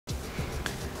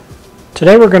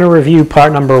Today we're going to review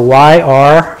part number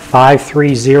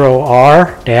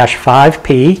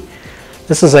YR530R-5P.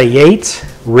 This is a Yates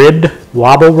Ribbed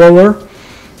Wobble Roller.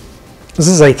 This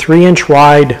is a 3-inch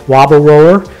wide wobble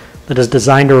roller that is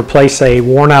designed to replace a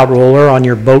worn-out roller on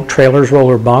your boat trailer's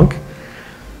roller bunk.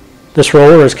 This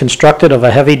roller is constructed of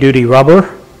a heavy-duty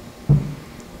rubber.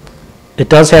 It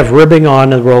does have ribbing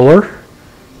on the roller.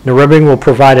 The ribbing will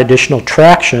provide additional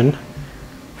traction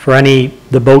for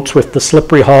the boats with the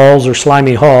slippery hulls or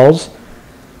slimy hulls.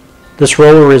 This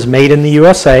roller is made in the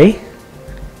USA,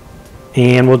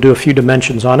 and we'll do a few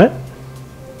dimensions on it.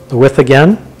 The width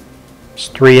again is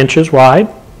 3 inches wide.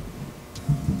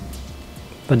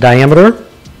 The diameter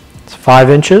is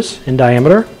 5 inches in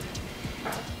diameter.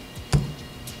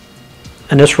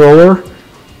 And this roller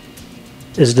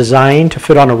is designed to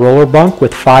fit on a roller bunk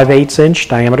with 5/8 inch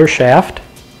diameter shaft.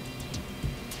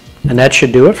 And that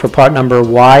should do it for part number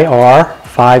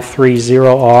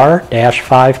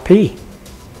YR530R-5P.